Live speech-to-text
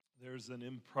there's an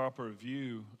improper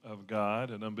view of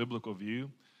God, an unbiblical view.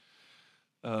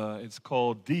 It's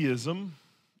called deism,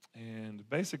 and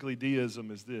basically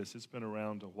deism is this. It's been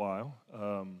around a while,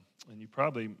 and you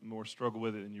probably more struggle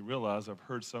with it than you realize. I've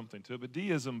heard something to it, but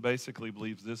deism basically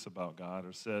believes this about God,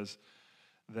 or says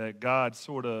that God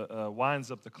sort of winds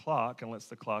up the clock and lets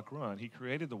the clock run. He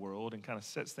created the world and kind of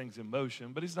sets things in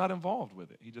motion, but he's not involved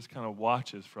with it. He just kind of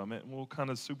watches from it, and will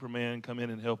kind of Superman come in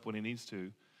and help when he needs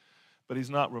to. But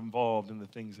he's not involved in the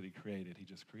things that he created. He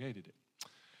just created it.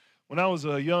 When I was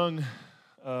a youth,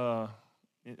 when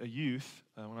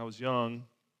I was young,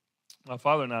 my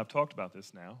father and I have talked about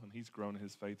this now, and he's grown in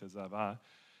his faith as have I.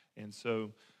 And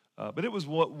so, but it was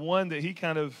one that he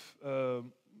kind of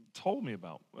told me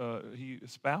about. He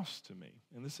espoused to me,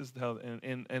 and this is how,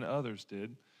 and others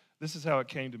did. This is how it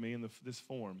came to me in this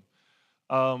form.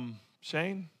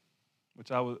 Shane,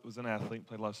 which I was an athlete,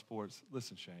 played a lot of sports.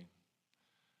 Listen, Shane.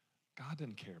 God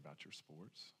doesn't care about your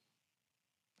sports.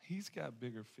 He's got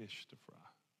bigger fish to fry.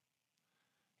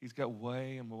 He's got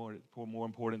way more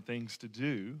important things to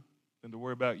do than to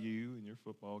worry about you and your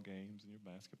football games and your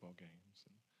basketball games.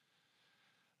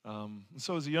 And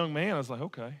so as a young man, I was like,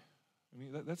 okay. I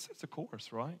mean, that's the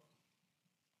course, right?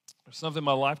 There's something in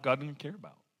my life God didn't care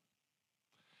about.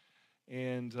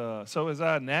 And so as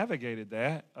I navigated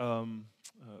that,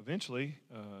 eventually,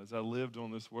 as I lived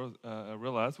on this world, I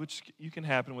realized, which you can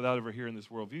happen without ever hearing this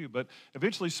worldview, but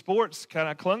eventually sports, kind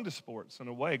of clung to sports in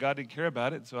a way. God didn't care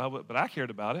about it, but I cared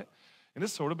about it, and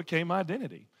this sort of became my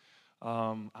identity.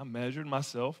 I measured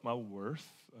myself, my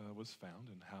worth was found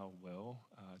in how well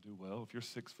I do well. If you're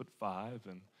 6'5"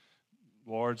 and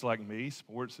large like me,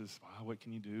 sports is, wow, what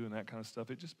can you do, and that kind of stuff.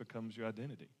 It just becomes your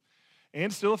identity.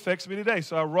 And still affects me today.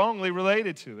 So I wrongly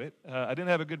related to it. I didn't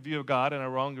have a good view of God, and I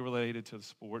wrongly related to the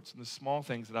sports and the small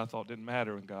things that I thought didn't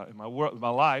matter in God, in my world, my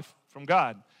life from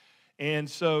God. And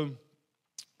so,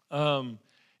 and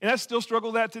I still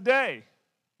struggle with that today.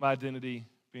 My identity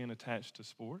being attached to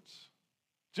sports.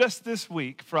 Just this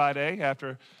week, Friday,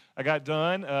 after I got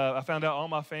done, I found out all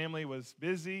my family was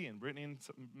busy, and Brittany and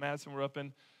Madison were up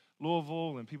in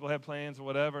Louisville, and people had plans or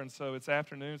whatever. And so it's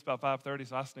afternoon. It's about 5:30,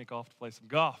 so I sneak off to play some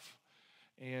golf.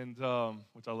 And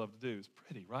which I love to do. It's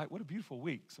pretty, right? What a beautiful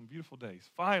week, some beautiful days.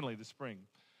 Finally, the spring.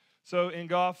 So in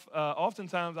golf,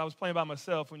 oftentimes I was playing by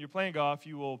myself. When you're playing golf,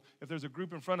 you will, if there's a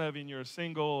group in front of you and you're a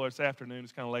single or it's afternoon,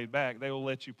 it's kind of laid back, they will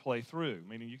let you play through,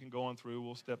 meaning you can go on through,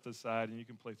 we'll step to the side, and you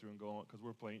can play through and go on because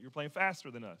you're playing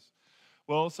faster than us.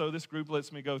 Well, so this group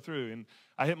lets me go through, and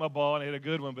I hit my ball, and I hit a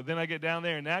good one, but then I get down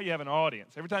there, and now you have an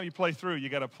audience. Every time you play through, you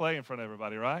got to play in front of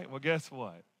everybody, right? Well, guess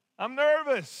what? I'm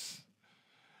nervous.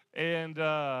 And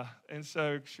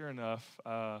so, sure enough,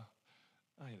 I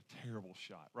had a terrible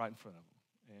shot right in front of them.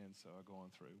 And so I go on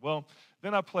through. Well,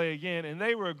 then I play again, and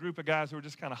they were a group of guys who were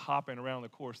just kind of hopping around the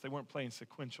course. They weren't playing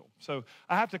sequential. So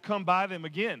I have to come by them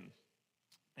again.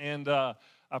 And I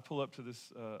pull up to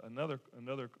this another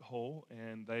hole,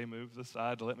 and they move to the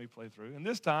side to let me play through. And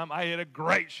this time, I hit a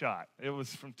great shot. It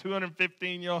was from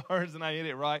 215 yards, and I hit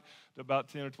it right to about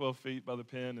 10 or 12 feet by the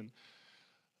pin.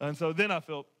 And so then I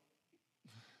felt,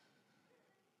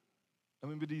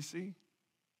 but do you see?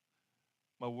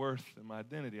 My worth and my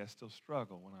identity, I still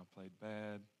struggle when I played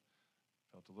bad,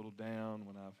 felt a little down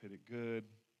when I've hit it good,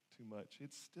 too much.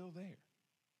 It's still there.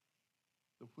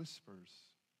 The whispers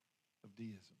of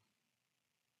deism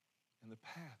and the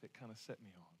path it kind of set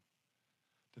me on.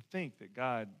 To think that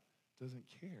God doesn't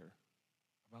care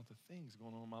about the things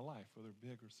going on in my life, whether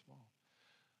big or small.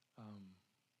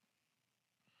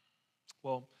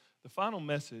 Well, the final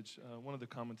message, one of the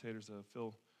commentators,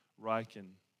 Phil Ryken,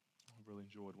 I really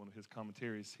enjoyed one of his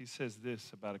commentaries. He says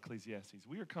this about Ecclesiastes.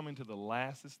 We are coming to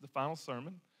this is the final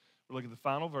sermon. We're looking at the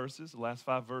final verses, the last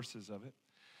 5 verses of it.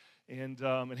 And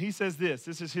he says this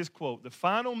is his quote: the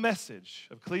final message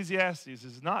of Ecclesiastes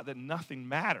is not that nothing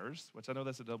matters, which I know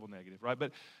that's a double negative, right?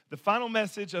 But the final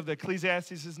message of the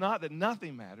Ecclesiastes is not that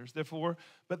nothing matters, therefore,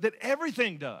 but that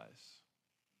everything does.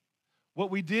 What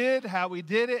we did, how we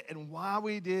did it, and why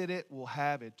we did it will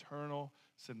have eternal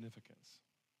significance.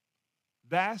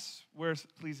 That's where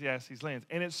Ecclesiastes lands.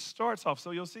 And it starts off,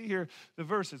 so you'll see here the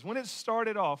verses. When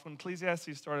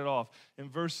Ecclesiastes started off in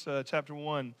chapter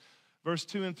 1, verse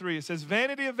 2 and 3, it says,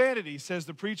 vanity of vanities, says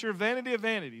the preacher, vanity of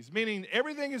vanities, meaning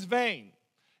everything is vain.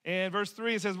 And verse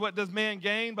 3, it says, what does man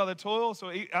gain by the toil? So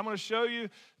I'm going to show you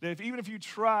that even if you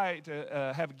try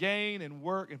to have gain and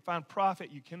work and find profit,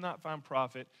 you cannot find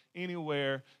profit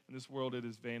anywhere in this world. It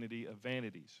is vanity of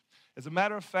vanities. As a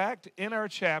matter of fact, in our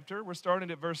chapter, we're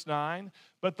starting at verse 9,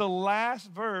 but the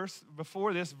last verse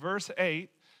before this, verse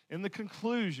 8, in the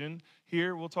conclusion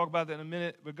here, we'll talk about that in a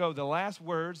minute, but the last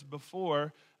words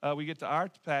before we get to our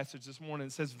passage this morning.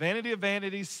 It says, vanity of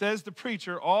vanities, says the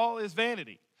preacher, all is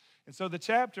vanity. And so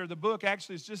the book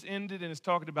actually has just ended and is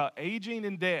talking about aging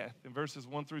and death in verses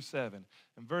 1 through 7.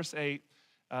 And verse 8,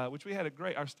 which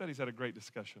our studies had a great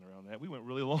discussion around that. We went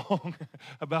really long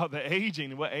about the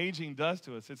aging and what aging does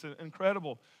to us. It's an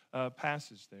incredible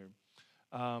passage there.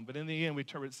 But in the end,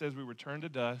 it says we return to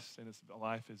dust and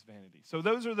life is vanity. So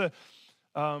those are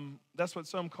that's what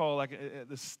some call like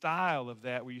the style of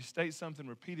that, where you state something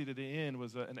repeated at the end,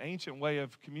 was an ancient way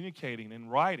of communicating and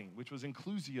writing, which was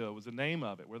inclusio, was the name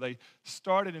of it, where they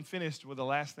started and finished with the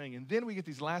last thing. And then we get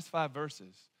these last 5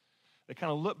 verses that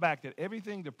kind of look back at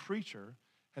everything the preacher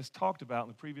has talked about in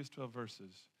the previous 12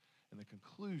 verses. And the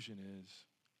conclusion is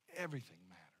everything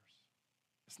matters.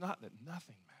 It's not that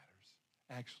nothing matters.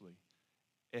 Actually,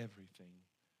 everything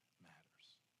matters.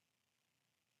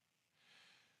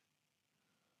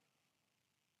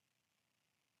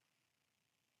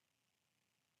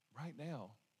 Right now,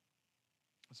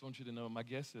 I just want you to know, my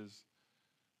guess is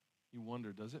you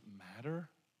wonder, does it matter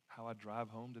how I drive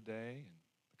home today and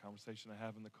the conversation I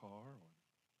have in the car?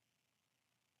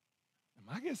 And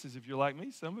my guess is if you're like me,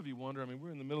 some of you wonder,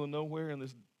 we're in the middle of nowhere in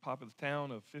this populous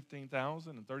town of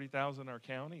 15,000 and 30,000 in our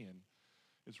county, and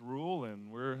it's rural,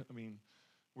 and we're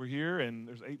here, and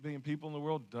there's 8 billion people in the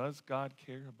world. Does God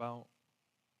care about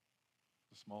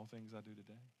the small things I do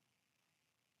today?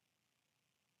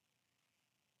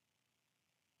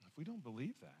 If we don't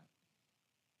believe that,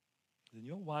 then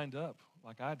you'll wind up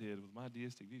like I did with my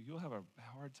deistic view. You'll have a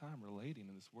hard time relating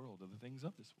in this world to the things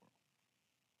of this world.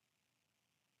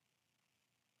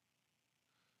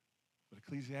 But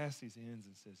Ecclesiastes ends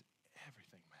and says,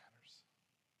 everything matters.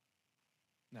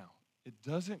 Now, it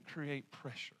doesn't create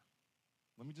pressure.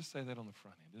 Let me just say that on the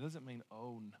front end. It doesn't mean,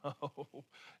 oh no,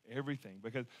 everything,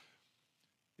 because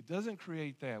it doesn't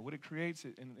create that. What it creates,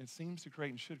 and it seems to create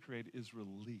and should create, is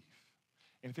relief.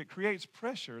 And if it creates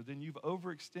pressure, then you've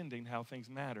overextending how things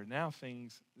matter. Now the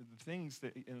things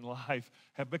that in life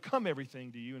have become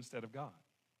everything to you instead of God.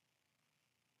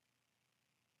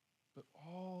 But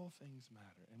all things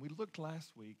matter. And we looked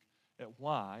last week at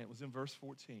why. It was in verse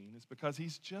 14. It's because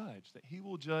he's judged, that he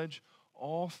will judge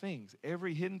all things.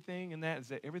 Every hidden thing in that is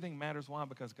that everything matters. Why?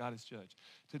 Because God is judged.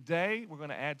 Today, we're going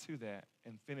to add to that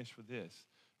and finish with this.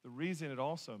 The reason it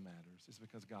also matters is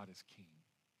because God is king.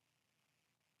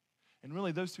 And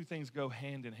really, those two things go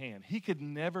hand in hand. He could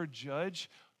never judge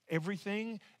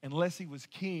everything unless he was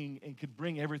king and could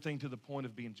bring everything to the point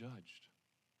of being judged.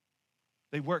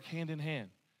 They work hand in hand.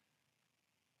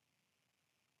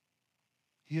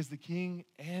 He is the king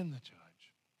and the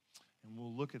judge. And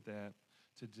we'll look at that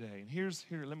today. And here,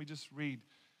 let me just read.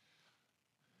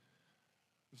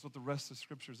 This is what the rest of the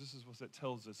scriptures, this is what it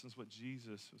tells us. This is what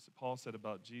Paul said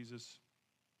about Jesus.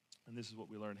 And this is what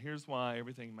we learn. Here's why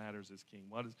everything matters as king.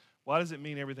 Why does it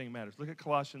mean everything matters? Look at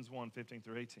Colossians 1, 15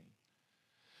 through 18.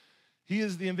 He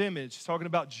is the image. He's talking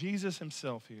about Jesus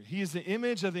himself here. He is the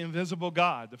image of the invisible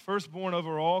God, the firstborn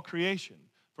over all creation.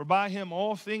 For by him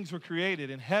all things were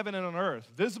created in heaven and on earth,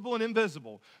 visible and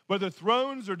invisible, whether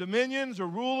thrones or dominions or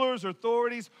rulers or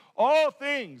authorities, all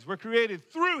things were created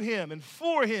through him and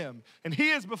for him. And he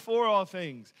is before all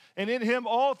things. And in him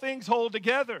all things hold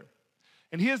together.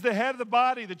 And he is the head of the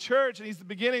body, the church, and he's the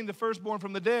beginning, the firstborn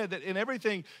from the dead, that in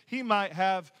everything he might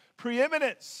have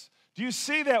preeminence. Do you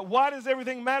see that? Why does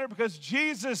everything matter? Because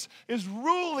Jesus is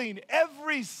ruling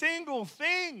every single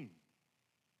thing.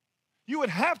 You would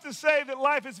have to say that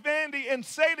life is vanity and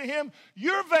say to him,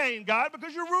 you're vain, God,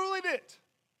 because you're ruling it.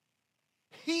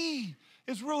 He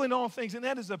is ruling all things, and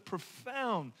that is a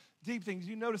profound, deep thing.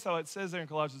 You notice how it says there in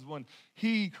Colossians 1,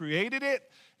 he created it,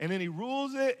 and then he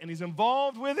rules it, and he's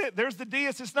involved with it. There's the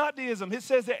deist. It's not deism. It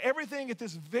says that everything at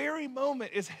this very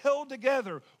moment is held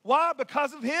together. Why?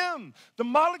 Because of him. The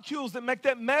molecules that make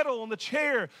that metal on the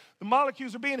chair, the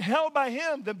molecules are being held by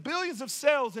him. The billions of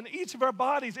cells in each of our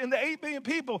bodies and the 8 billion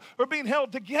people are being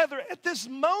held together at this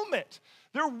moment.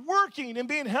 They're working and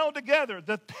being held together.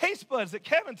 The taste buds that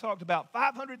Kevin talked about,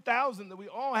 500,000 that we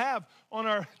all have on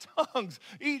our tongues,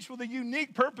 each with a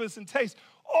unique purpose and taste.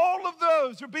 All of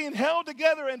those are being held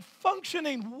together and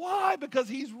functioning. Why? Because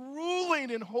he's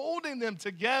ruling and holding them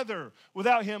together.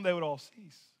 Without him, they would all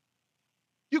cease.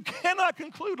 You cannot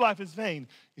conclude life is vain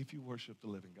if you worship the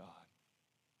living God.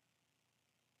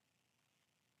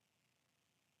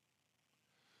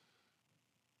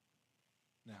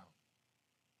 Now,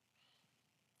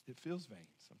 it feels vain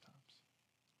sometimes.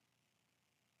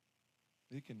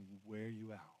 It can wear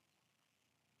you out.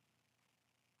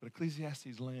 But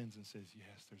Ecclesiastes lands and says,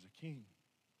 yes, there's a king.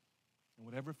 And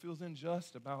whatever feels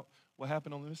unjust about what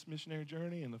happened on this missionary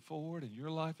journey and the forward in your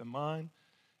life and mine,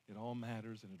 It all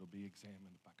matters, and it'll be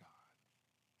examined by God.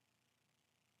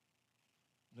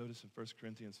 Notice in 1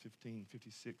 Corinthians 15,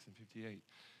 56, and 58.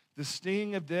 The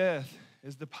sting of death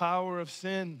is the power of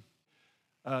sin.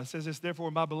 Says this,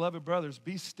 therefore, my beloved brothers,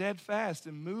 be steadfast,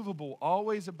 immovable,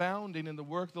 always abounding in the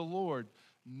work of the Lord,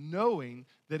 knowing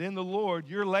that in the Lord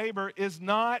your labor is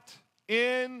not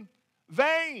in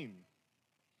vain.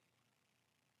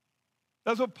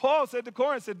 That's what Paul said to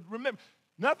Corinth. He said, remember,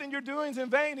 nothing you're doing is in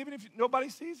vain, even if nobody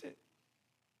sees it.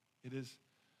 It is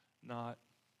not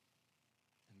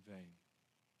in vain.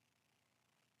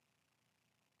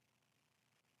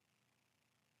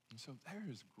 And so there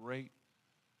is great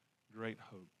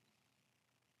hope.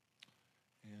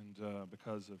 And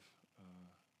because of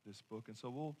this book. And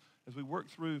so as we work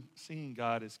through seeing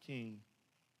God as King,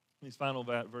 these final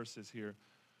verses here,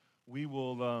 we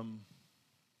will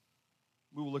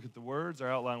look at the words. Our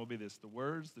outline will be this: the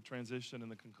words, the transition, and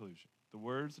the conclusion. The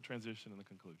words, the transition, and the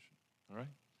conclusion. All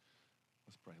right?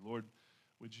 Let's pray. Lord,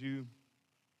 would you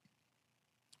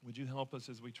help us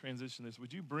as we transition this?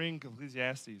 Would you bring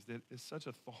Ecclesiastes, that is such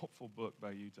a thoughtful book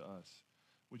by you, to us?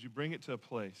 Would you bring it to a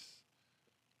place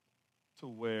to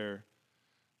where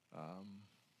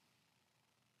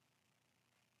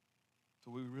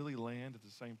we really land at the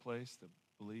same place that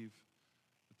believe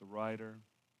that the writer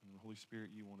and the Holy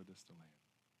Spirit, you wanted us to land.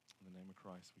 In the name of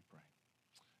Christ we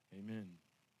pray. Amen.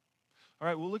 All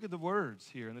right, we'll look at the words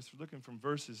here, and this is looking from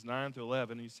verses 9 to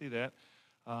 11, and you see that.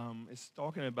 It's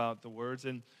talking about the words,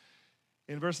 and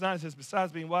in verse 9 it says,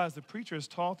 besides being wise, the preacher has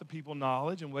taught the people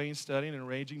knowledge and weighing, studying, and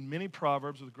arranging many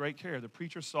proverbs with great care. The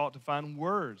preacher sought to find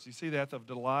words. You see that, of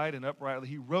delight and uprightly.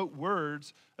 He wrote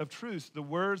words of truth. The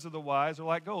words of the wise are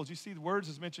like gold. You see the words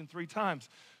is mentioned 3 times.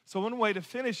 So one way to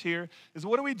finish here is,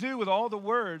 what do we do with all the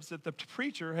words that the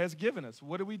preacher has given us?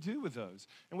 What do we do with those?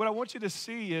 And what I want you to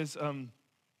see is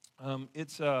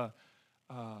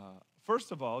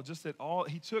first of all, just that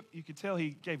you could tell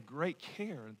he gave great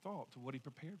care and thought to what he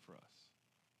prepared for us.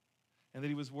 And that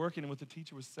he was working in what the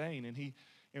teacher was saying,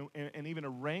 and even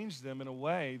arranged them in a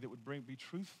way that would be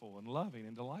truthful and loving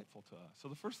and delightful to us. So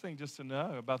the first thing just to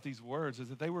know about these words is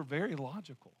that they were very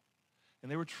logical,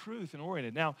 and they were truth and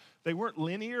oriented. Now, they weren't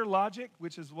linear logic,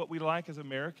 which is what we like as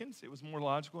Americans. It was more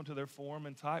logical into their form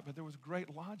and type, but there was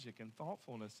great logic and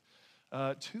thoughtfulness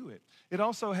to it. It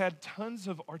also had tons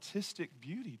of artistic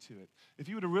beauty to it. If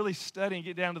you were to really study and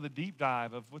get down to the deep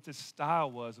dive of what this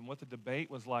style was and what the debate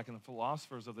was like in the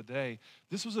philosophers of the day,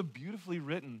 this was a beautifully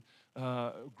written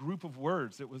group of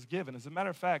words that was given. As a matter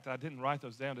of fact, I didn't write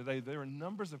those down today. There are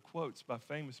numbers of quotes by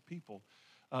famous people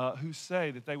who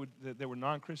say that they were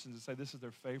non-Christians and say this is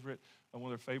their favorite, one of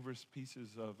their favorite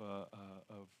pieces of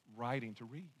writing to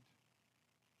read.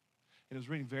 And it was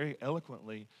written very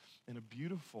eloquently in a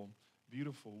beautiful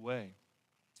way.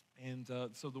 And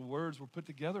so the words were put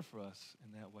together for us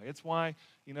in that way. It's why,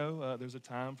 there's a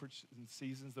time for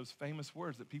seasons, those famous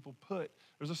words that people put.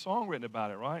 There's a song written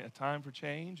about it, right? A time for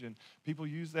change. And people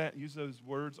use those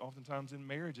words oftentimes in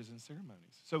marriages and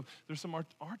ceremonies. So there's some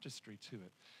artistry to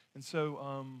it. And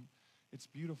so it's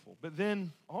beautiful. But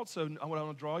then also what I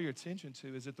want to draw your attention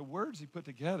to is that the words he put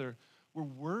together were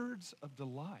words of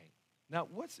delight. Now,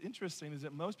 what's interesting is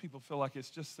that most people feel like it's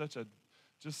just such a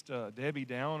Debbie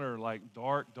Downer, like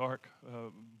dark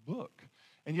book.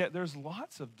 And yet there's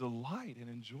lots of delight and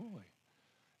enjoy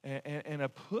and a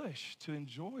push to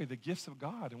enjoy the gifts of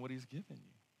God and what he's given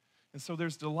you. And so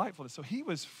there's delightfulness. So he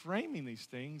was framing these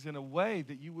things in a way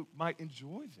that you might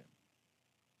enjoy them.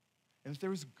 And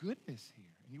there was goodness here.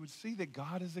 And you would see that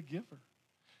God is a giver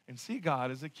and see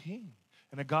God as a king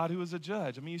and a God who is a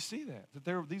judge. I mean, you see that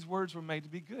these words were made to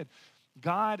be good.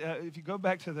 God, if you go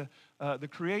back to the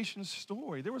creation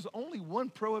story, there was only one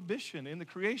prohibition in the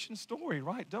creation story,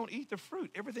 right? Don't eat the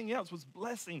fruit. Everything else was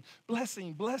blessing,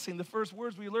 blessing, blessing. The first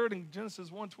words we learned in Genesis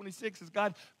 1:26 is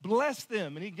God blessed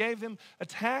them, and he gave them a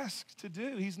task to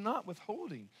do. He's not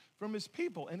withholding from his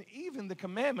people. And even the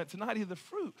commandment to not eat the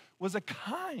fruit was a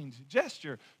kind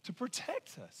gesture to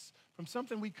protect us from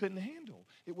something we couldn't handle.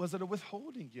 It wasn't a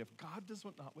withholding gift. God does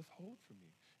not withhold from you.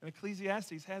 And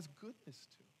Ecclesiastes has goodness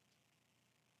to it.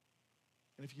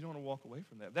 And if you don't want to walk away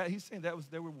from that he's saying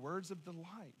there were words of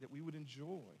delight that we would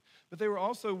enjoy. But they were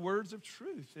also words of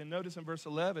truth. And notice in verse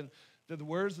 11 that the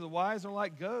words of the wise are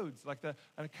like goads, like a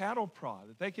cattle prod.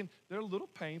 That they're a little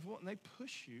painful, and they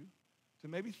push you to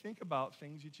maybe think about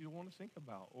things that you don't want to think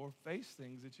about, or face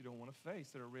things that you don't want to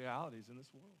face that are realities in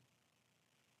this world.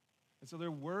 And so they're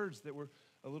words that were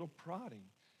a little prodding.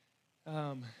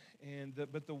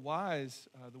 But the words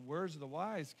of the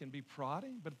wise can be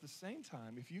prodding, but at the same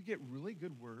time, if you get really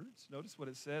good words, notice what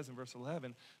it says in verse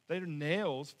 11, they are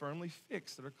nails firmly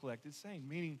fixed that are collected saying,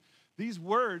 meaning These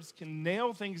words can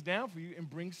nail things down for you and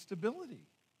bring stability.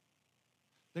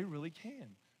 They really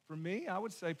can. For me, I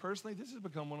would say personally, this has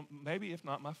become one of, maybe if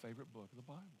not my favorite book of the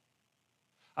Bible.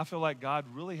 I feel like God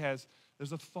really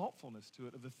there's a thoughtfulness to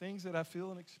it of the things that I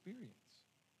feel and experience.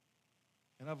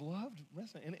 And I've loved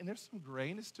wrestling. And there's some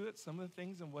grayness to it, some of the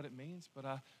things and what it means, but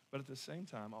at the same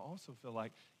time, I also feel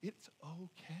like it's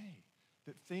okay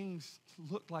that things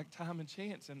look like time and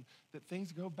chance and that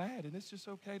things go bad. And it's just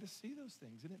okay to see those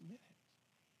things and admit it.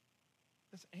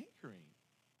 That's anchoring.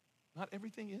 Not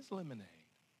everything is lemonade.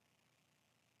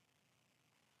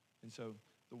 And so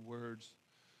the words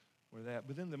were that.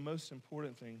 But then the most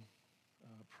important thing,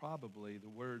 probably the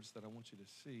words that I want you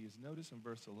to see is notice in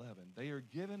verse 11. They are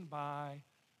given by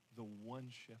the one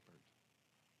shepherd.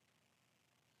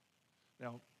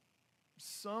 Now,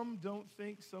 some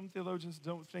theologians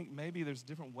don't think maybe there's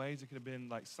different ways it could have been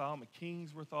like Solomon.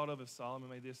 Kings were thought of as Solomon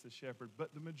made this the shepherd.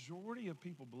 But the majority of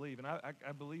people believe, and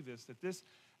I believe this, that this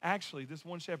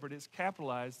one shepherd is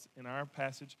capitalized in our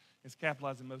passage. It's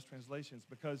capitalized in most translations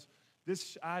because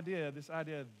this idea of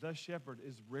the shepherd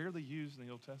is rarely used in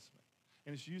the Old Testament.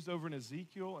 And it's used over in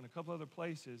Ezekiel and a couple other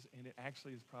places, and it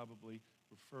actually is probably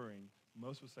referring,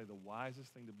 most would say the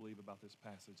wisest thing to believe about this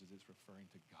passage is it's referring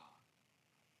to God.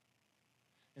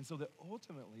 And so that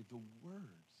ultimately the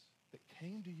words that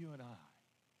came to you and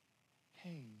I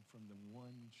came from the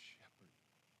one shepherd.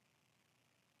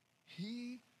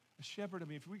 A shepherd, I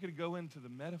mean, if we could go into the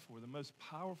metaphor, the most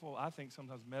powerful, I think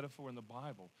sometimes metaphor in the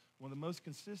Bible, one of the most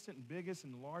consistent and biggest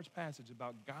and large passage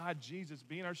about God, Jesus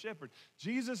being our shepherd.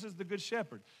 Jesus is the good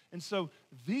shepherd. And so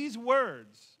these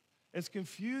words, as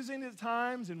confusing at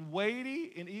times and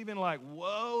weighty and even like,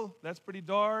 whoa, that's pretty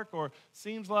dark or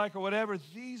seems like or whatever,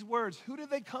 these words, who did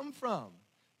they come from?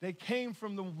 They came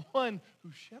from the one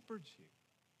who shepherds you.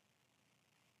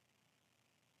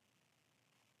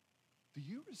 Do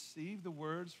you receive the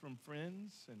words from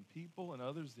friends and people and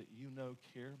others that you know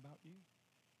care about you?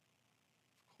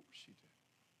 Of course you do.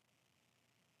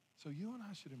 So you and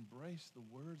I should embrace the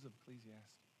words of Ecclesiastes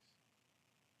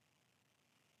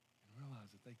and realize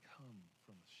that they come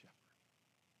from the shepherd.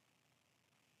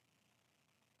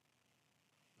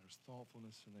 There's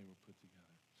thoughtfulness and they were put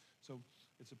together. So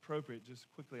it's appropriate,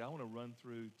 just quickly, I want to run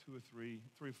through three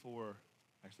or four,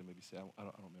 actually maybe say, I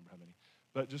don't remember how many,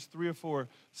 but just 3 or 4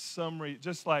 summary,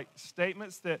 just like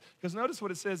statements that, because notice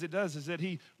what it says it does, is that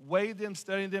he weighed them,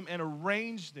 studied them, and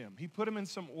arranged them. He put them in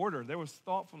some order. There was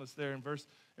thoughtfulness there in verse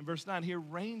 9. He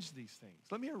arranged these things.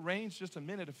 Let me arrange just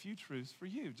a few truths for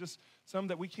you, just some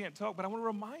that we can't talk, but I want to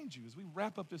remind you as we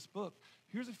wrap up this book,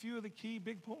 here's a few of the key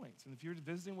big points. And if you're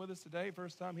visiting with us today,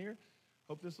 first time here,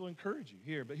 hope this will encourage you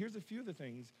here. But here's a few of the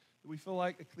things that we feel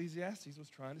like Ecclesiastes was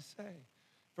trying to say.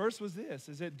 First was this,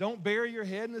 is that don't bury your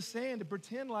head in the sand and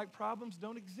pretend like problems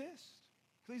don't exist.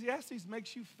 Ecclesiastes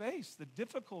makes you face the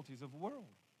difficulties of the world.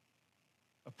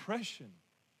 Oppression,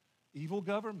 evil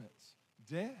governments,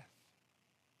 death.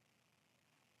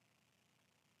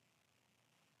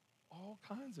 All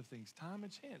kinds of things, time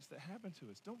and chance that happen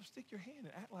to us. Don't stick your hand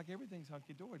and act like everything's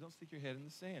hunky-dory. Don't stick your head in the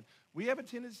sand. We have a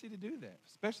tendency to do that,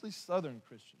 especially Southern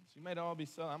Christians. You may all be,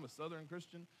 I'm a Southern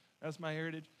Christian. That's my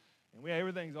heritage. And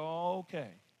everything's all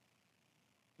okay.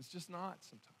 It's just not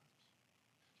sometimes.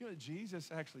 You know,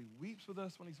 Jesus actually weeps with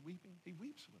us when he's weeping. He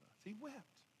weeps with us. He wept.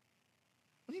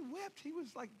 When he wept, he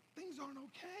was like, things aren't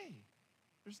okay.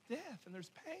 There's death, and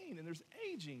there's pain, and there's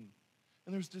aging,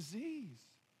 and there's disease.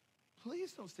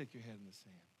 Please don't stick your head in the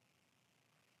sand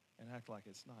and act like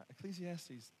it's not.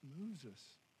 Ecclesiastes moves us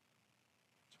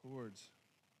towards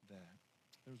that.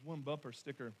 There was one bumper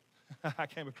sticker I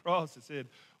came across that said,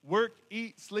 work,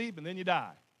 eat, sleep, and then you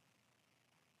die.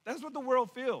 That's what the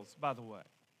world feels, by the way.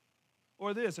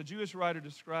 Or this, a Jewish writer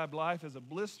described life as a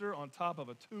blister on top of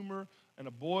a tumor and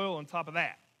a boil on top of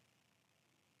that.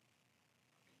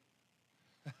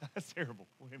 That's terrible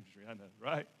imagery, I know,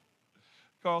 right?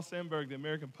 Carl Sandburg, the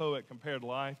American poet, compared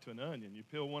life to an onion. You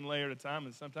peel one layer at a time,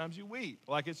 and sometimes you weep,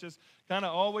 like it's just kind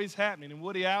of always happening. And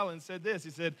Woody Allen said this.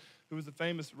 He said, who was a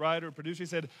famous writer, producer, he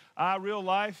said,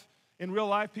 in real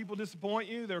life, people disappoint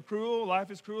you. They're cruel.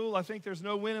 Life is cruel. I think there's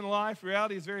no win in life.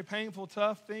 Reality is a very painful,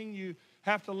 tough thing you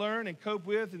have to learn and cope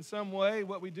with in some way.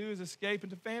 What we do is escape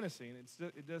into fantasy, and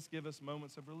it does give us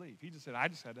moments of relief. He just said, I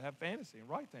just had to have fantasy and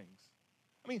write things.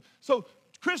 I mean, so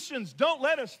Christians, don't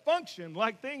let us function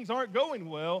like things aren't going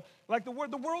well, like the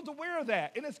world's aware of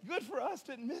that, and it's good for us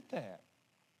to admit that.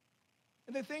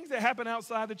 And the things that happen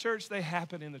outside the church, they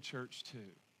happen in the church too.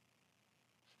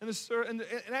 And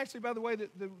actually, by the way,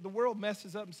 the world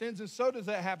messes up and sins, and so does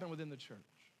that happen within the church.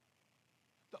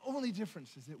 The only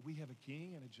difference is that we have a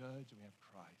king and a judge, and we have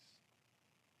Christ.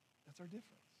 That's our difference.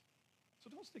 So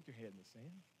don't stick your head in the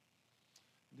sand.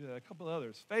 Do that. A couple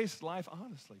others. Face life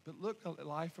honestly, but look at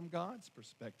life from God's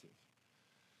perspective.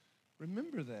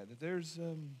 Remember that there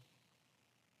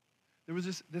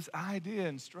was this idea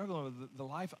and struggle of the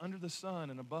life under the sun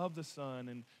and above the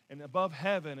sun and above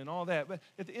heaven and all that. But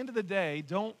at the end of the day,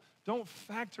 don't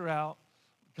factor out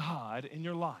God in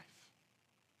your life.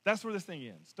 That's where this thing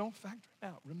ends. Don't factor it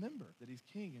out. Remember that he's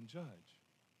king and judge.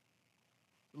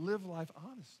 Live life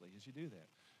honestly as you do that.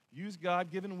 Use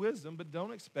God-given wisdom, but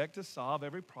don't expect to solve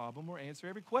every problem or answer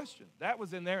every question. That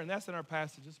was in there, and that's in our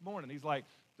passage this morning. He's like,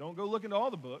 don't go look into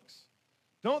all the books.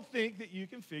 Don't think that you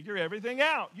can figure everything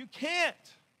out. You can't,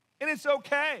 and it's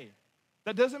okay.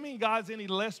 That doesn't mean God's any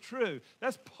less true.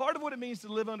 That's part of what it means to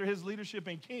live under his leadership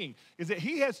and king, is that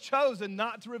he has chosen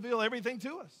not to reveal everything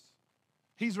to us.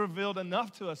 He's revealed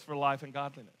enough to us for life and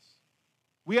godliness.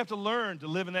 We have to learn to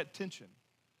live in that tension,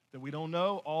 that we don't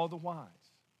know all the whys.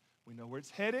 We know where it's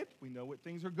headed. We know what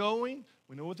things are going.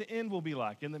 We know what the end will be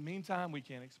like. In the meantime, we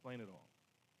can't explain it all.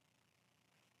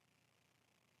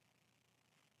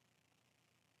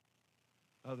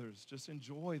 Others, just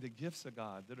enjoy the gifts of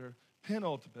God that are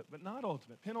penultimate, but not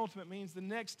ultimate. Penultimate means the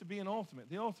next to be an ultimate.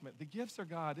 The ultimate, the gifts of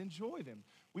God, enjoy them.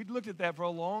 We've looked at that for a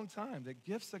long time, that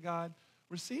gifts of God,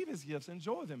 receive his gifts,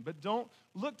 enjoy them, but don't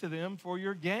look to them for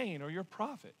your gain or your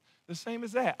profit. The same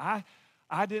as that.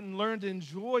 I didn't learn to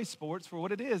enjoy sports for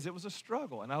what it is. It was a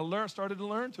struggle, and I started to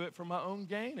learn to it for my own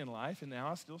gain in life, and now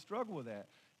I still struggle with that.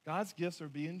 God's gifts are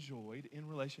to be enjoyed in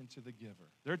relation to the giver.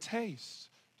 They're tastes.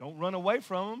 Don't run away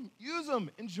from them. Use them.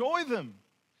 Enjoy them.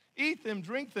 Eat them.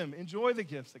 Drink them. Enjoy the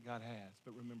gifts that God has,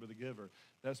 but remember the giver.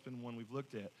 That's been one we've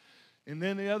looked at. And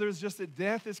then the other is just that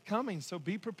death is coming, so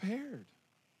be prepared.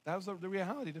 That was the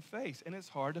reality to face, and it's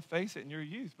hard to face it in your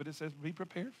youth, but it says be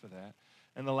prepared for that.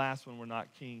 And the last one, we're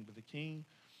not king, but the king,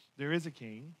 there is a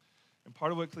king. And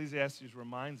part of what Ecclesiastes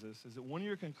reminds us is that one of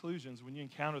your conclusions, when you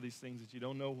encounter these things that you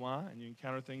don't know why, and you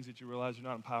encounter things that you realize you're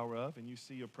not in power of, and you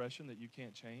see oppression that you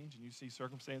can't change, and you see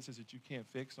circumstances that you can't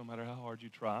fix no matter how hard you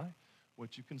try,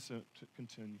 what you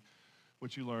continue,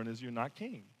 what you learn is you're not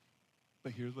king.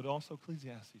 But here's what also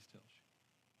Ecclesiastes tells you.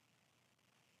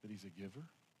 That he's a giver,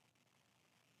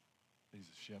 that he's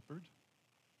a shepherd,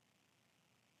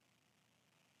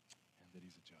 that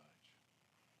he's a judge.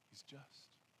 He's just.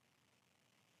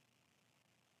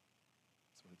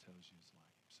 That's what it tells you it's like.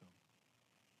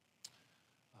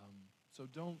 So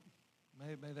don't,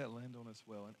 may that land on us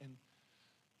well. And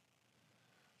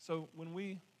so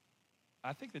when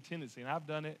I think the tendency, and I've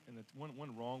done it, and it's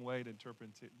one wrong way to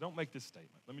interpret it, don't make this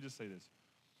statement. Let me just say this.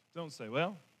 Don't say,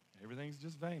 well, everything's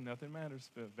just vain. Nothing matters.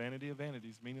 Vanity of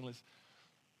vanities, meaningless.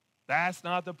 That's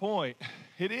not the point.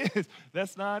 It is.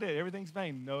 That's not it. Everything's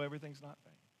vain. No, everything's not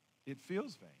vain. It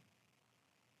feels vain.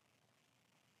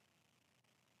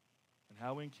 And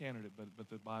how we encountered it, but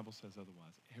the Bible says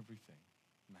otherwise. Everything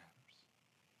matters.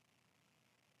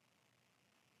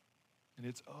 And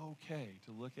it's okay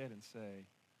to look at it and say,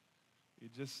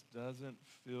 it just doesn't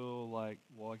feel like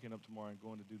walking up tomorrow and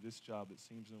going to do this job that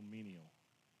seems no menial.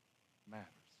 Matters.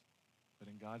 But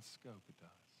in God's scope, it does.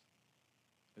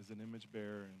 As an image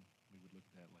bearer, and we would look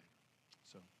at that later.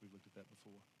 So we've looked at that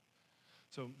before.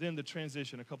 So then the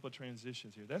transition, a couple of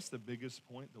transitions here. That's the biggest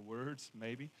point, the words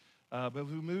maybe. But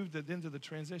we moved into the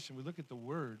transition. We look at the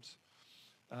words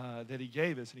that he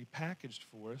gave us and he packaged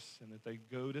for us, and that they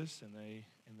goad us and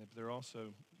that they're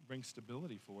also bring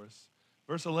stability for us.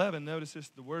 Verse 11, notice this,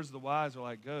 the words of the wise are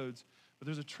like goads. But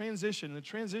there's a transition, and the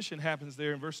transition happens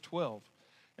there in verse 12.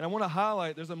 And I want to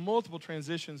highlight, there's multiple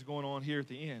transitions going on here at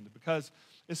the end because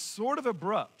it's sort of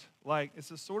abrupt. Like, it's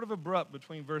a sort of abrupt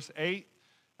between verse 8,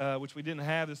 which we didn't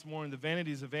have this morning, the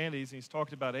vanities of vanities, and he's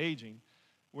talked about aging,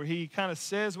 where he kind of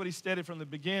says what he stated from the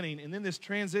beginning, and then this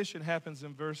transition happens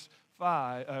in verse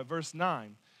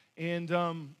 9. And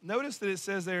notice that it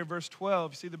says there in verse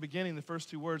 12, you see the beginning, the first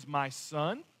two words, my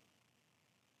son.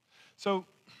 So,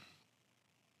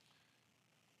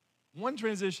 one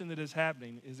transition that is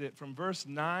happening is that from verse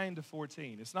 9 to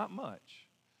 14, it's not much.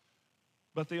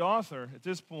 But the author, at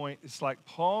this point, it's like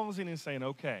pausing and saying,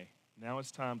 okay, now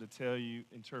it's time to tell you,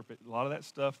 interpret a lot of that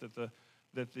stuff that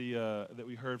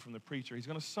we heard from the preacher. He's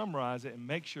going to summarize it and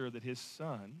make sure that his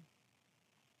son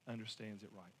understands it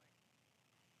rightly.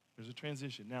 There's a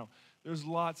transition. Now, there's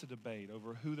lots of debate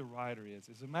over who the writer is.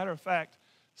 As a matter of fact,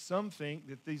 some think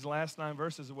that these last 9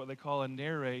 verses are what they call a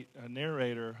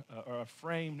narrator or a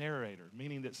frame narrator,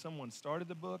 meaning that someone started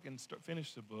the book and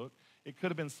finished the book. It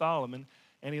could have been Solomon,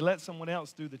 and he let someone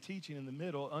else do the teaching in the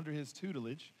middle under his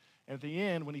tutelage. And at the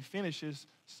end, when he finishes,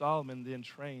 Solomon then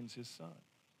trains his son.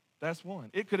 That's one.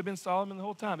 It could have been Solomon the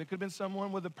whole time. It could have been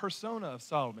someone with a persona of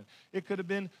Solomon. It could have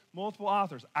been multiple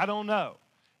authors. I don't know.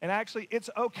 And actually,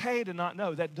 it's okay to not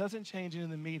know. That doesn't change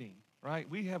in the meeting, right?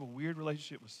 We have a weird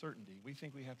relationship with certainty. We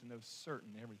think we have to know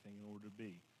certain everything in order to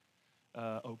be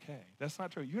okay. That's not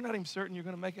true. You're not even certain you're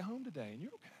going to make it home today, and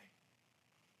you're okay.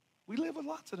 We live with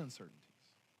lots of uncertainties.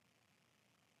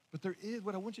 But there is,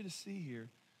 what I want you to see here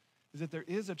is that there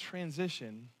is a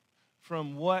transition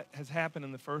from what has happened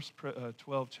in the first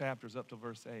 12 chapters up to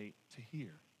verse 8 to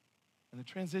here. And the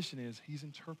transition is he's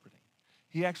interpreting.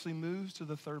 He actually moves to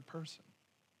the third person.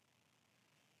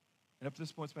 And up to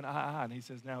this point, it's been I, and he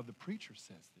says, now the preacher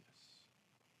says this.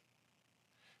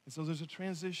 And so there's a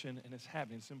transition, and it's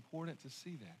happening. It's important to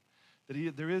see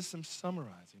that there is some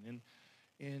summarizing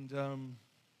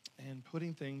and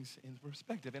putting things in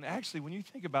perspective. And actually, when you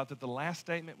think about that, the last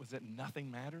statement was that nothing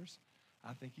matters.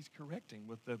 I think he's correcting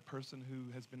with the person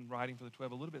who has been writing for the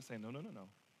 12 a little bit, saying, no.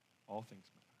 All things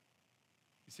matter.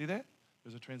 You see that?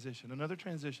 There's a transition. Another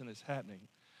transition that's happening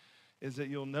is that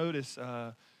you'll notice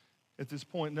at this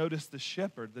point, notice the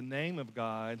shepherd, the name of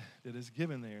God that is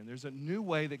given there. And there's a new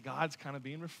way that God's kind of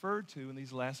being referred to in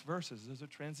these last verses. There's a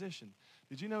transition.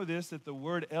 Did you know this, that the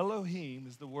word Elohim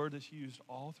is the word that's used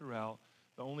all throughout,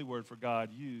 the only word for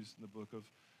God used in the book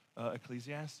of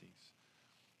Ecclesiastes.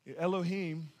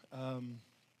 Elohim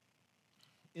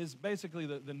is basically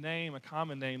the name, a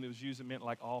common name that was used that meant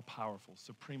like all-powerful,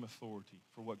 supreme authority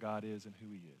for what God is and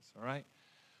who he is, all right?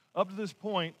 Up to this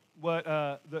point, what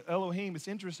the Elohim, it's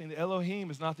interesting, the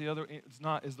Elohim is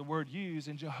the word used,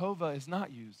 and Jehovah is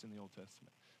not used in the Old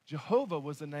Testament. Jehovah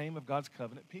was the name of God's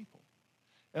covenant people.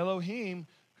 Elohim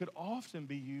could often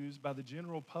be used by the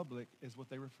general public as what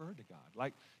they referred to God.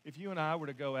 Like if you and I were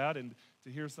to go out and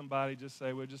to hear somebody just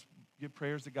say, well, just give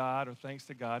prayers to God or thanks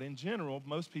to God, in general,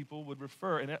 most people would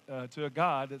refer to a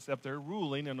God that's up there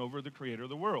ruling and over the creator of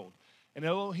the world. And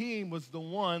Elohim was the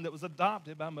one that was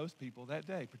adopted by most people that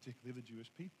day, particularly the Jewish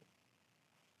people,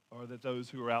 or that those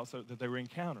who were outside that they were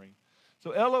encountering.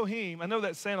 So Elohim, I know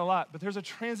that's saying a lot, but there's a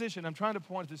transition. I'm trying to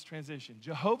point to this transition.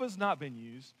 Jehovah's not been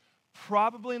used.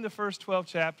 Probably in the first 12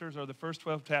 chapters or the first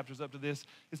 12 chapters up to this,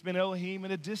 it's been Elohim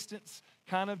in a distance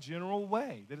kind of general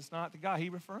way, that it's not to God. He's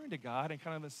referring to God and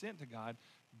kind of assent to God,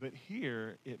 but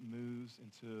here it moves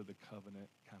into the covenant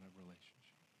kind of relationship.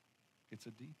 It's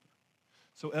a deeper.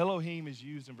 So Elohim is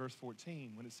used in verse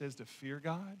 14 when it says to fear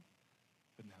God,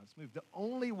 but now it's moved. The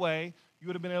only way you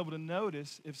would have been able to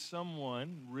notice if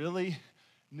someone really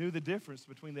knew the difference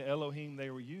between the Elohim they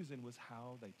were using was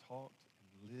how they talked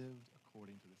and lived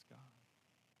according to this God.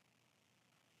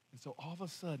 And so all of a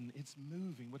sudden, it's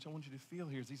moving. What I want you to feel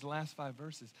here is these last 5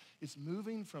 verses. It's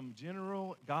moving from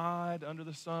general God under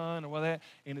the sun or what that,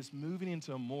 and it's moving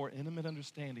into a more intimate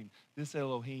understanding. This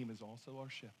Elohim is also our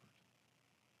shepherd.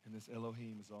 And this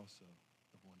Elohim is also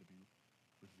the one to be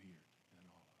revered in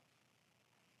all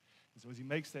of. And so as he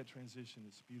makes that transition,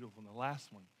 it's beautiful. And the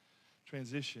last one,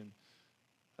 transition,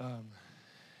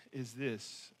 is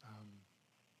this.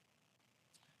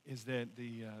 Is that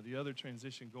the other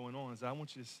transition going on is I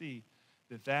want you to see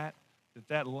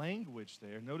that language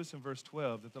there, notice in verse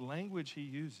 12, that the language he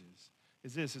uses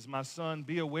is this, is my son,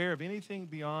 be aware of anything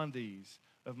beyond these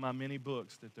of my many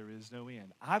books, that there is no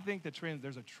end. I think that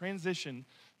there's a transition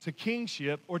to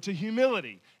kingship or to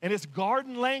humility, and it's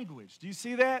garden language. Do you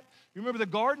see that? You remember the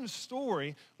garden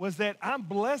story was that I'm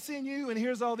blessing you, and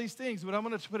here's all these things, but I'm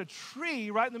going to put a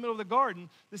tree right in the middle of the garden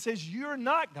that says you're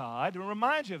not God, and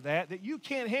remind you of that you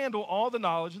can't handle all the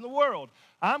knowledge in the world.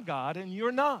 I'm God, and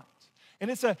you're not.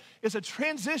 And it's a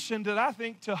transition that I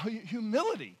think to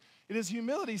humility. It is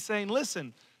humility saying,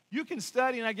 listen, you can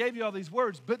study, and I gave you all these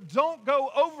words, but don't go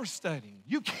overstudying.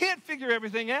 You can't figure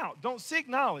everything out. Don't seek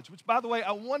knowledge, which, by the way,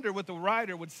 I wonder what the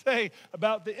writer would say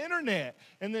about the internet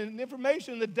and the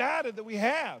information, the data that we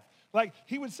have. Like,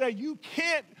 he would say, you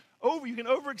can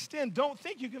overextend. Don't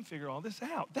think you can figure all this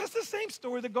out. That's the same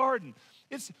story of the garden.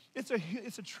 It's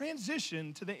a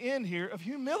transition to the end here of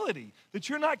humility, that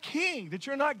you're not king, that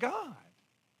you're not God.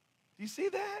 Do you see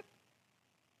that?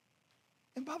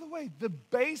 And by the way, the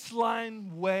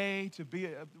baseline way to be,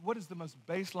 what is the most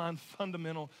baseline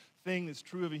fundamental thing that's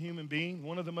true of a human being?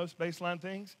 One of the most baseline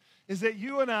things is that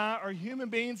you and I are human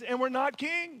beings and we're not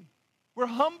king. We're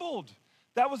humbled.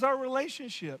 That was our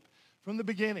relationship from the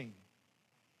beginning,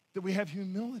 that we have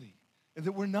humility and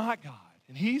that we're not God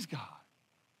and he's God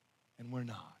and we're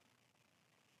not.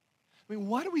 I mean,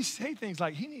 why do we say things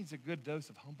like, he needs a good dose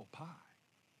of humble pie?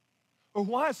 Or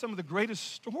why is some of the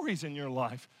greatest stories in your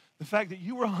life the fact that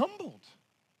you were humbled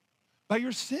by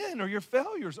your sin or your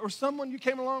failures or someone you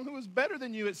came along who was better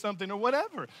than you at something or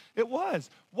whatever it was.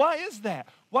 Why is that?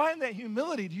 Why in that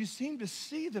humility do you seem to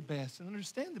see the best and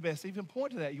understand the best, even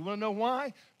point to that? You want to know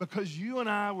why? Because you and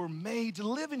I were made to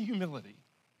live in humility.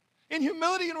 In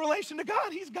humility in relation to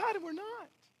God. He's God and we're not.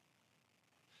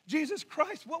 Jesus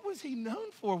Christ, what was he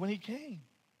known for when he came?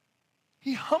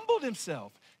 He humbled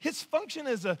himself. His function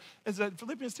as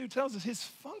Philippians 2 tells us, his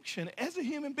function as a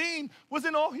human being was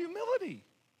in all humility.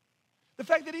 The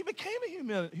fact that he became a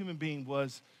human being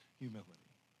was humility.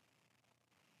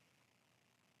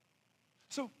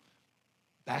 So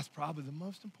that's probably the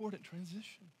most important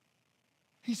transition.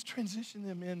 He's transitioned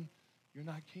them in, you're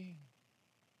not king.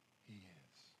 He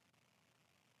is.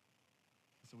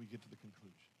 So we get to the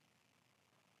conclusion.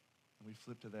 And we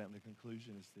flip to that, and the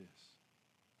conclusion is this.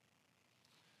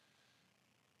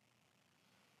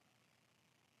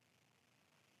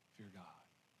 Fear God.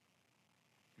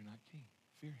 You're not king.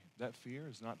 Fear him. That fear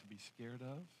is not to be scared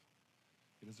of.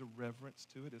 It is a reverence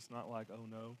to it. It's not like, oh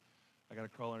no, I got to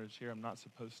crawl under a chair. I'm not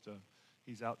supposed to,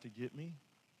 he's out to get me.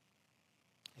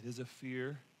 It is a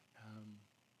fear.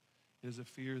 It is a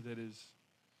fear that is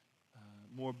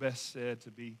more best said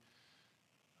to be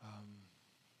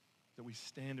that we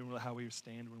stand in how we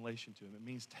stand in relation to him. It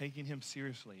means taking him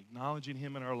seriously, acknowledging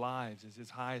him in our lives as his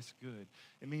highest good.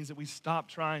 It means that we stop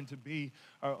trying to be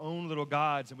our own little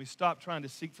gods and we stop trying to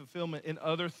seek fulfillment in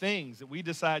other things. That we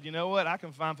decide, you know what, I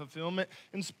can find fulfillment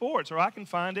in sports, or I can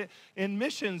find it in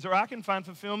missions, or I can find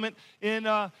fulfillment in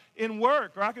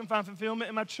work, or I can find fulfillment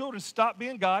in my children. Stop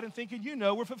being God and thinking you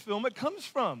know where fulfillment comes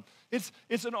from.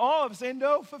 It's an awe of saying,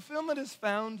 no, fulfillment is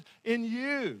found in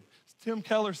you. Tim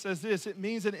Keller says this, it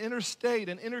means an inner state,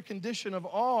 an inner condition of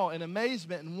awe and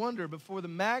amazement and wonder before the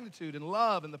magnitude and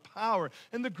love and the power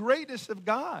and the greatness of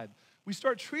God. We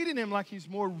start treating him like he's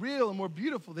more real and more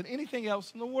beautiful than anything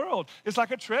else in the world. It's like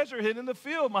a treasure hidden in the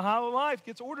field. My whole life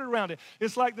gets ordered around it.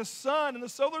 It's like the sun in the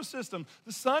solar system.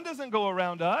 The sun doesn't go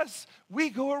around us.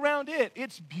 We go around it.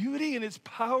 Its beauty and its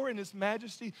power and its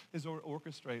majesty is what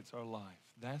orchestrates our life.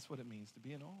 That's what it means to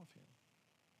be in awe of him.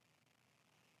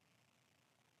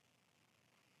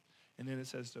 And then it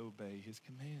says to obey his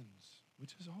commands,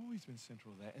 which has always been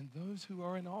central to that. And those who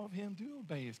are in awe of him do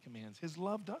obey his commands. His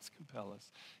love does compel us.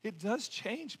 It does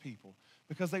change people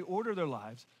because they order their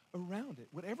lives around it.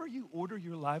 Whatever you order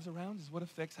your lives around is what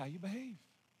affects how you behave.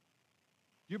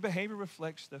 Your behavior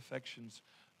reflects the affections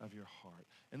of your heart.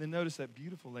 And then notice that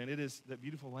beautiful language. It is that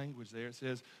beautiful language there. It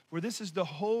says, for this is the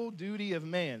whole duty of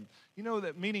man. You know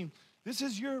that meaning,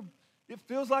 it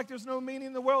feels like there's no meaning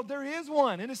in the world. There is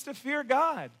one, and it's to fear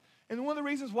God. And one of the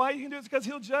reasons why you can do it is because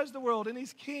he'll judge the world and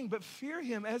he's king. But fear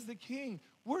him as the king.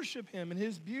 Worship him in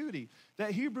his beauty.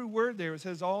 That Hebrew word there, it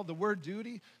says the word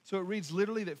duty. So it reads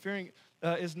literally that fearing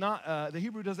is not, the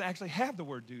Hebrew doesn't actually have the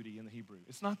word duty in the Hebrew.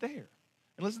 It's not there.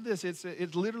 And listen to this.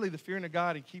 It's literally the fearing of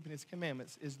God and keeping his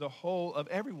commandments is the whole of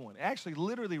everyone. It actually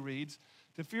literally reads,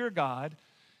 to fear God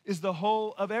is the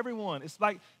whole of everyone. It's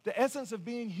like the essence of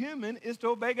being human is to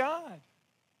obey God.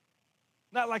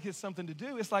 Not like it's something to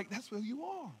do. It's like that's who you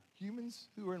are. Humans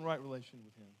who are in right relation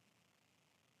with him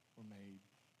were made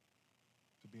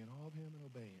to be in awe of him and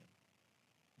obey him.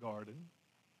 Garden.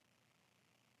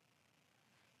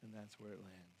 And that's where it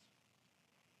lands.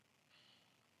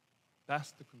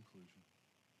 That's the conclusion.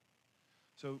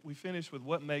 So we finish with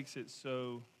what makes it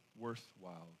so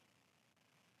worthwhile.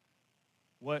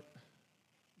 What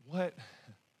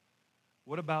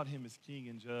about him as king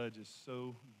and judge is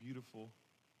so beautiful?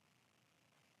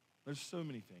 There's so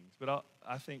many things, but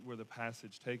I think where the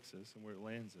passage takes us and where it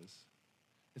lands us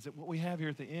is that what we have here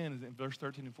at the end is in verse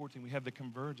 13 and 14, we have the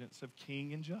convergence of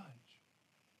king and judge.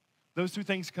 Those two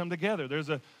things come together. There's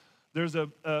a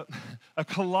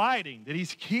colliding that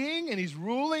he's king and he's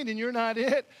ruling and you're not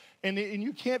it, and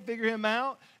you can't figure him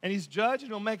out, and he's judge and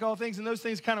he'll make all things, and those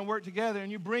things kind of work together,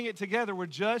 and you bring it together where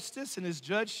justice and his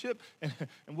judgeship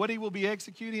and what he will be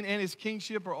executing and his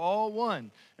kingship are all one.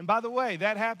 And by the way,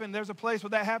 that happened, there's a place where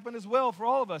that happened as well for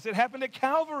all of us. It happened at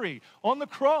Calvary on the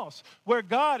cross where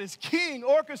God is king,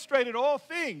 orchestrated all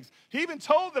things. He even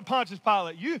told the Pontius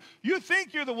Pilate, you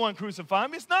think you're the one crucifying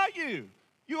me, it's not you.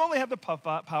 You only have the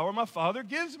power my Father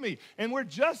gives me. And where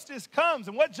justice comes,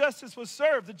 and what justice was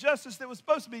served, the justice that was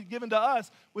supposed to be given to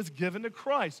us was given to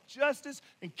Christ. Justice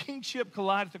and kingship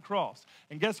collide at the cross.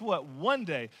 And guess what? One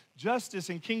day, justice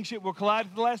and kingship will collide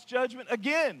at the last judgment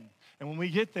again. And when we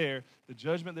get there, the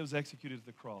judgment that was executed at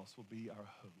the cross will be our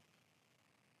hope.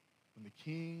 When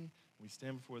we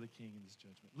stand before the king in his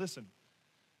judgment. Listen,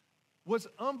 what's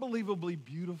unbelievably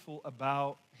beautiful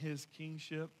about his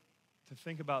kingship, to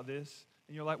think about this,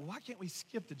 and you're like, why can't we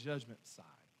skip the judgment side?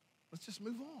 Let's just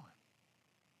move on.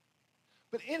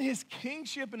 but in his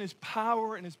kingship and his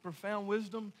power and his profound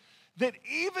wisdom, that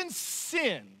even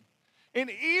sin and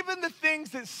even the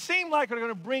things that seem like are going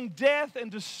to bring death and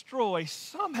destroy,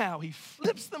 somehow he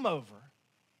flips them over.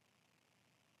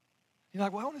 You're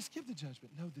like, well, I want to skip the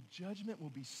judgment. No, the judgment will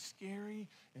be scary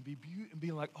and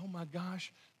be like, oh my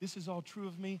gosh, this is all true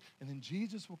of me. And then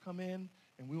Jesus will come in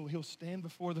and he'll stand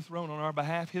before the throne on our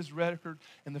behalf, his record.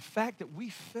 And the fact that we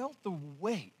felt the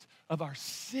weight of our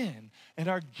sin and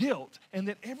our guilt, and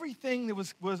that everything that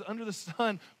was under the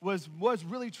sun was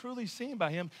really truly seen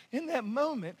by him, in that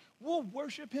moment, we'll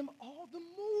worship him all the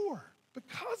more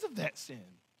because of that sin.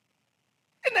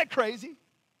 Isn't that crazy?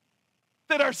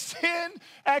 That our sin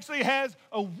actually has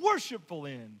a worshipful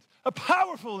end, a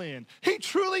powerful end. He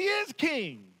truly is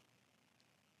king.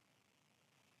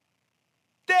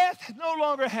 Death no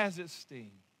longer has its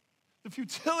sting. The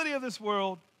futility of this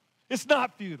world, it's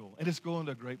not futile, and it's going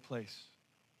to a great place.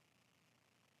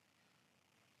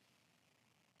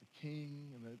 The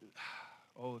king and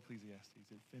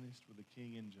Ecclesiastes, it finished with the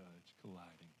king and judge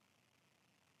colliding,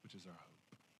 which is our hope.